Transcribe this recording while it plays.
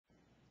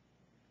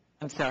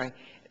I'm sorry.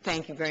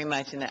 Thank you very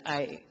much. And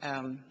I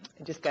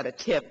just got a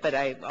tip, but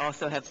I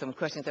also have some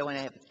questions I want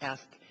to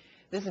ask.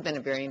 This has been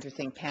a very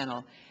interesting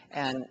panel,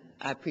 and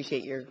I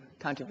appreciate your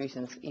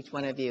contributions, each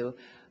one of you.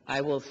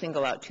 I will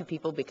single out two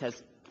people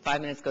because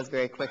 5 minutes goes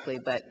very quickly,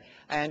 but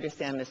I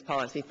understand this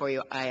policy for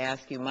you. I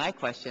ask you my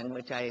question,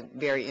 which I'm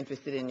very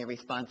interested in your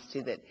response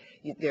to, that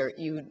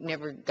you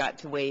never got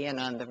to weigh in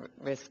on the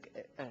risk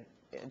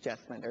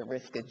adjustment or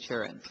risk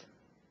insurance.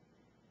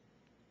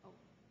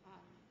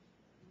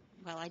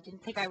 Well, I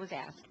didn't think I was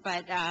asked,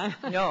 but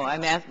no,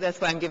 I'm asked. That's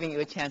why I'm giving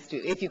you a chance to.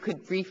 If you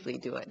could briefly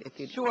do it, if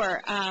you.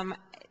 Sure.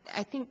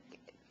 I think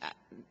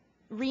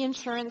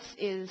reinsurance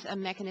is a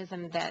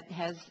mechanism that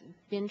has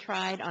been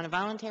tried on a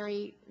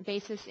voluntary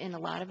basis in a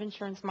lot of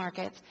insurance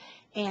markets,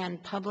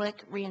 and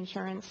public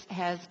reinsurance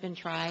has been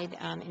tried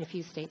in a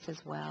few states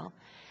as well.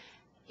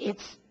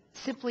 It's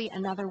simply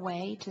another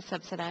way to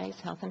subsidize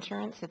health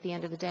insurance at the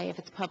end of the day if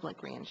it's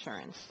public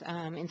reinsurance.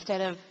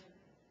 Instead of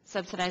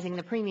subsidizing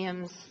the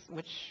premiums,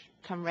 which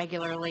come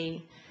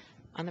regularly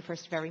on the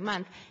first of every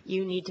month,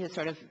 you need to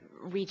sort of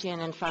reach in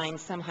and find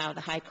somehow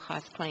the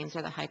high-cost claims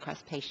or the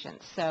high-cost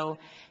patients. So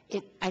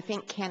it, I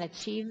think, can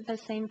achieve the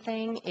same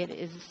thing. It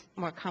is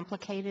more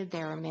complicated.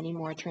 There are many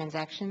more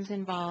transactions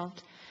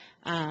involved.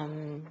 At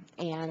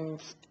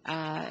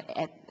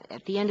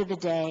the end of the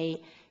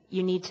day,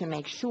 you need to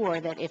make sure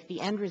that if the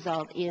end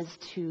result is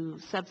to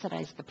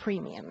subsidize the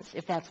premiums,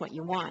 if that's what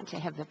you want, to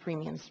have the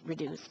premiums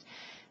reduced,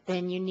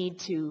 then you need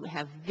to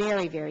have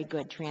very, very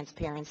good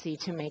transparency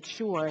to make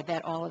sure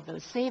that all of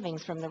those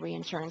savings from the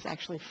reinsurance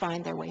actually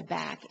find their way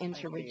back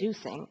into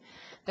reducing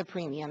the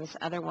premiums.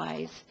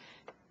 Otherwise,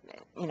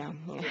 you know,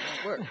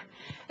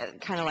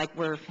 kind of like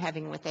we're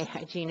having with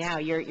AIG now,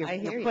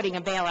 you're putting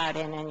a bailout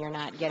in and you're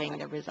not getting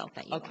the result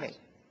that you want. Okay,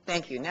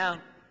 thank you. Now,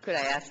 could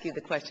I ask you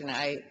the question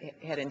I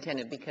had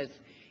intended, because,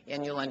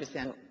 and you'll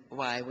understand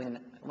why when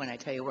I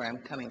tell you where I'm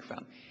coming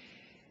from.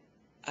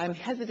 I'm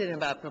hesitant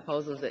about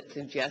proposals that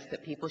suggest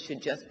that people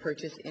should just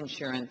purchase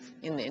insurance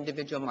in the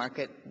individual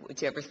market,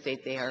 whichever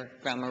state they are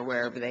from or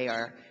wherever they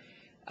are,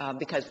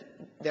 because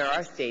there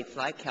are states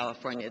like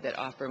California that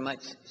offer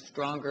much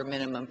stronger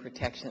minimum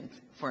protections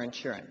for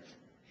insurance.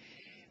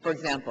 For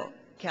example,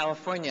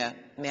 California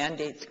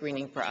mandates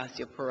screening for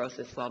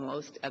osteoporosis, while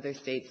most other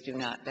states do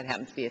not. That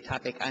happens to be a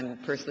topic I'm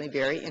personally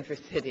very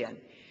interested in.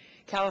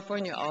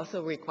 California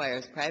also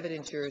requires private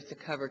insurers to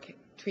cover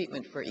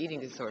treatment for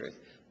eating disorders.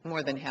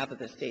 More than half of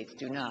the states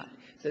do not.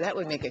 So that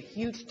would make a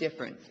huge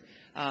difference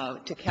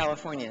to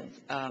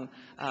Californians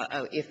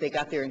if they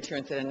got their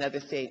insurance at another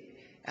state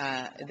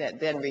that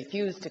then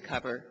refused to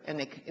cover,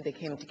 and they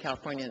came to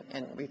California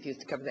and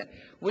refused to cover that.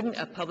 Wouldn't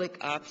a public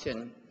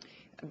option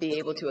be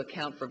able to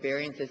account for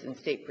variances in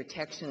state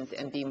protections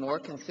and be more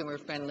consumer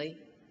friendly?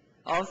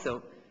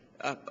 Also,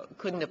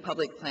 couldn't a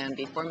public plan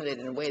be formulated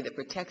in a way that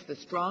protects the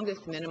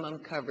strongest minimum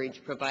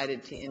coverage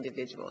provided to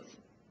individuals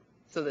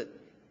so that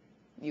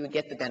you would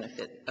get the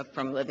benefit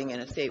from living in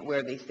a state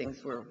where these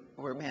things were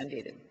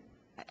mandated?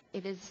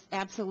 It is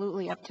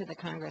absolutely up to the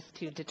Congress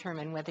to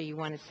determine whether you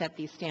want to set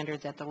these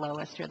standards at the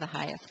lowest or the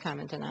highest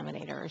common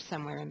denominator or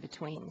somewhere in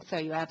between. So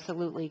you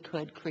absolutely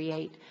could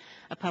create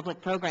a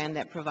public program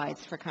that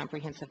provides for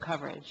comprehensive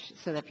coverage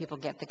so that people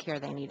get the care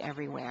they need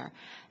everywhere.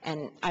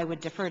 And I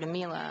would defer to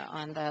Mila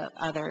on the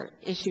other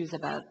issues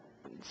about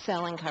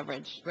selling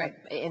coverage, right,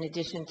 in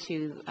addition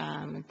to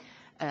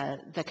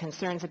the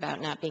concerns about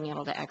not being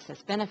able to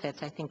access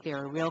benefits. I think there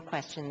are real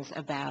questions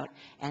about,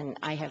 and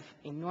I have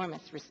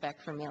enormous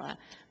respect for Mila,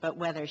 but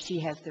whether she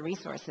has the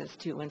resources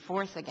to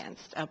enforce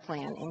against a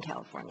plan in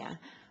California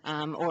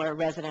or a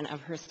resident of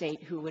her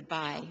state who would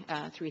buy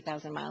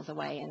 3,000 miles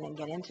away and then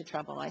get into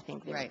trouble. I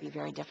think that would be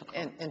very difficult.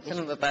 And some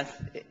of us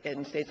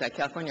in states like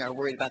California are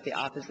worried about the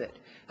opposite.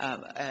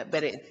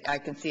 But I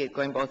can see it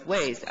going both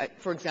ways.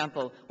 For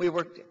example,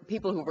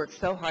 people who work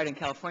so hard in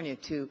California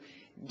to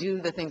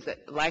do the things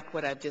that, like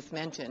what I've just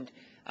mentioned,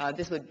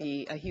 this would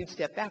be a huge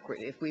step backward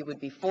if we would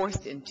be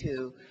forced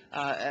into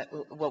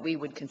what we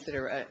would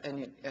consider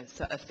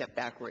a step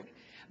backward.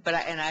 But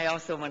I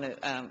also want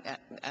to,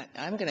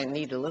 I'm going to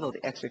need a little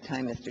extra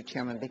time, Mr.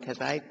 Chairman,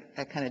 because I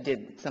kind of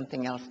did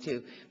something else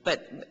too.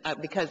 But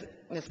because,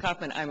 Ms.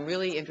 Kaufman, I'm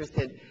really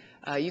interested,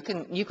 you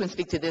can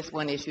speak to this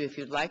one issue if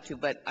you'd like to,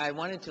 but I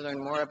wanted to learn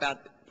more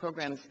about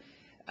programs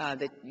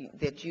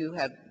that you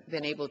have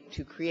been able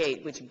to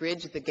create, which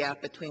bridge the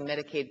gap between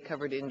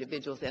Medicaid-covered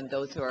individuals and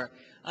those who are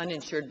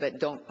uninsured but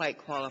don't quite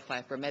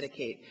qualify for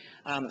Medicaid.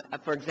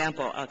 For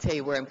example, I'll tell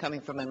you where I'm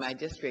coming from in my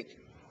district.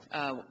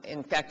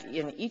 In fact,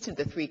 in each of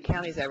the 3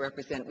 counties I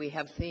represent, we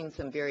have seen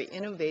some very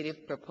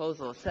innovative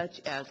proposals,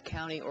 such as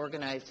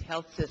county-organized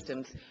health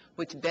systems,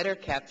 which better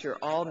capture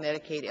all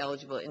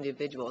Medicaid-eligible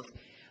individuals,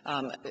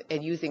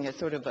 and using a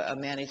sort of a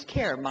managed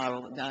care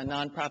model, a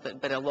nonprofit,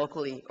 but a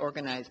locally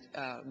organized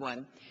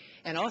one.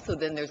 And also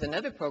then there's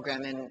another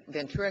program in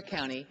Ventura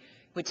County,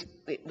 which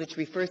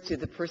refers to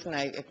the person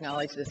I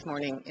acknowledged this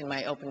morning in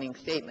my opening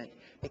statement.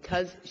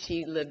 Because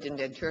she lived in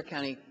Ventura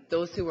County,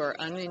 those who are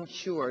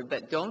uninsured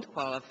but don't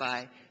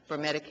qualify for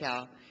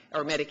Medi-Cal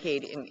or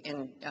Medicaid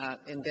in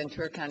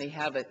Ventura County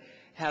have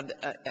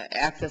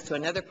access to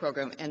another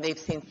program, and they've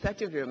seen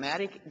such a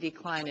dramatic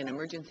decline in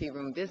emergency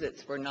room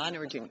visits for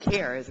non-urgent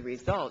care as a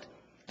result.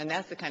 And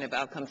that's the kind of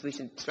outcomes we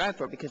should strive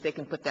for, because they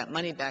can put that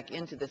money back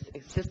into the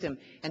system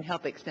and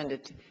help extend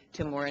it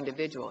to more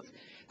individuals.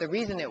 The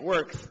reason it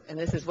works, and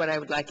this is what I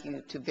would like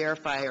you to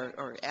verify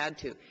or add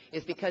to,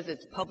 is because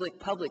it's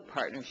public-public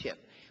partnership,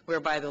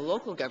 whereby the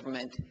local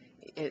government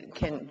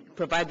can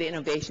provide the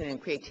innovation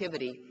and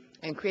creativity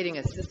in creating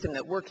a system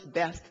that works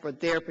best for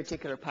their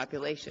particular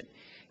population.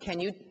 Can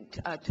you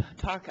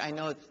talk, I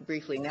know it's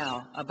briefly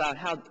now, about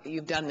how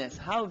you've done this?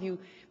 How have you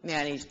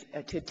managed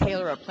to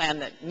tailor a plan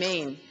that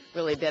Maine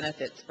really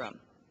benefits from?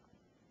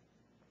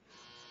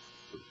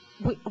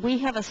 We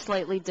have a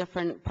slightly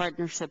different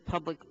partnership,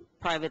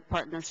 public-private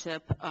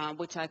partnership,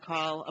 which I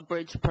call a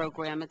bridge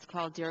program. It's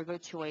called Dirigo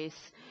Choice.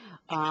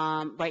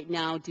 Right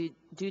now,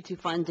 due to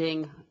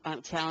funding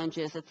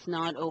challenges, it's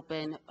not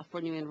open for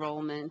new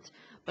enrollment,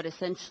 but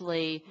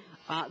essentially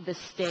the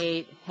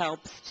state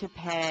helps to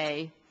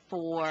pay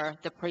for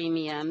the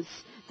premiums.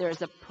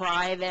 There's a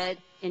private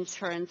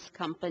insurance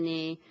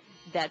company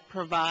that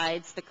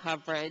provides the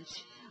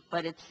coverage,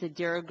 but it's the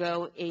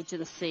Dirigo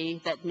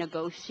agency that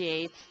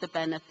negotiates the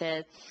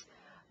benefits,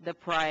 the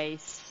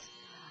price,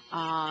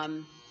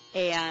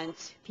 and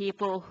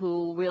people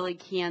who really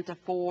can't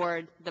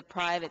afford the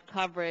private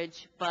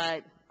coverage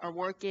but are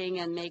working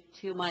and make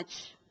too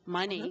much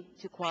money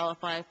to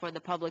qualify for the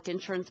public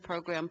insurance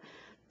program,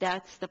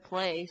 that's the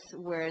place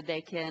where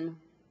they can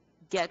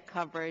get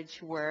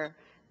coverage, where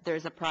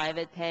there's a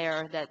private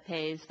payer that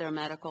pays their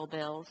medical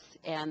bills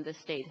and the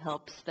state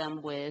helps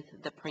them with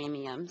the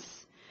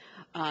premiums.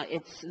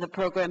 The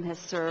program has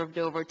served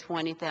over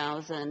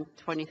 23,000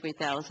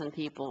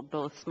 people,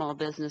 both small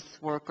business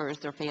workers,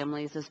 their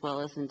families, as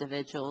well as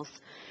individuals.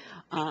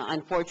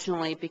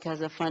 Unfortunately,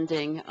 because of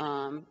funding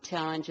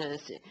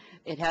challenges,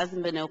 it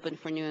hasn't been open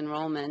for new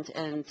enrollment,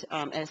 and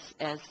as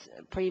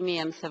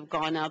premiums have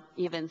gone up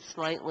even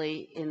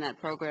slightly in that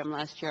program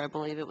last year, I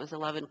believe it was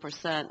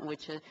 11%,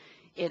 which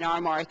in our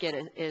market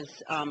is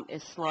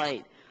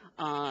slight.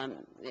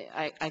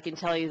 I can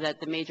tell you that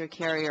the major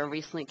carrier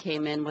recently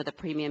came in with a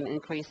premium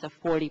increase of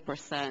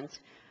 40%,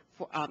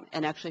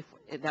 and actually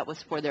that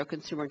was for their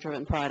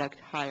consumer-driven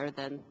product, higher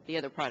than the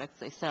other products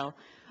they sell.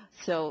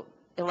 So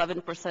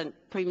 11%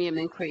 premium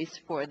increase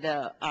for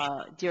the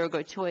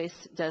Dirigo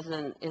Choice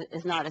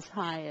is not as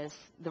high as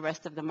the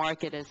rest of the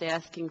market is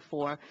asking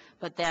for,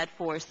 but that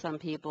forced some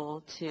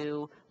people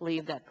to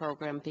leave that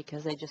program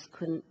because they just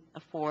couldn't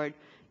afford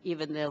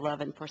even the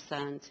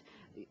 11%.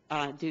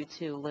 Due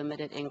to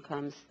limited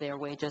incomes, their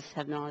wages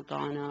have not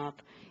gone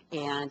up,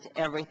 and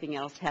everything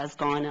else has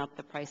gone up,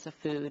 the price of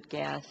food,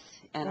 gas,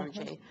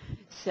 energy.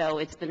 So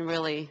it's been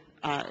really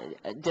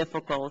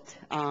difficult,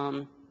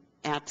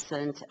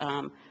 absent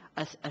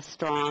a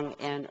strong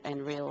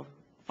and real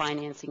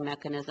financing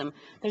mechanism.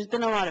 There's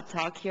been a lot of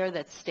talk here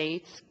that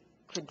states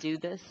could do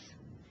this.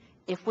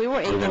 If we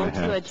were able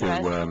to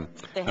address... I'm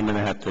going to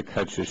have to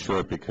cut you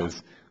short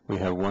because we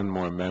have one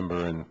more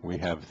member and we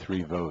have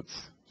 3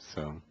 votes.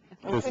 So...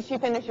 Could you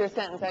finish your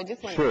sentence? I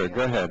just want Sure,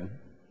 go ahead.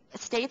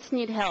 States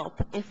need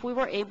help. If we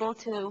were able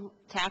to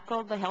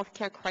tackle the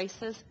healthcare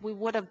crisis, we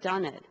would have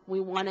done it. We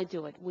want to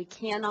do it. We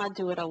cannot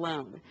do it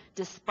alone.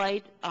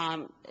 Despite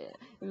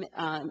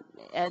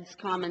Ed's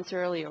comments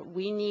earlier,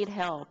 we need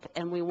help,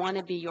 and we want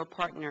to be your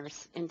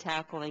partners in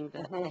tackling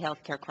the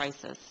healthcare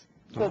crisis.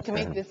 So to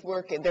make this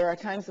work, there are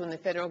times when the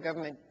federal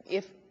government,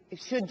 it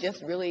should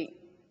just really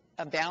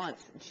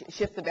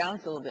shift the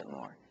balance a little bit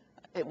more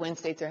when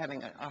states are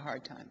having a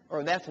hard time.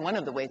 Or that's one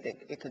of the ways that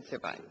it could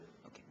survive.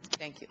 Okay,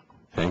 thank you.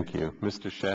 Thank you. Mr. Shah.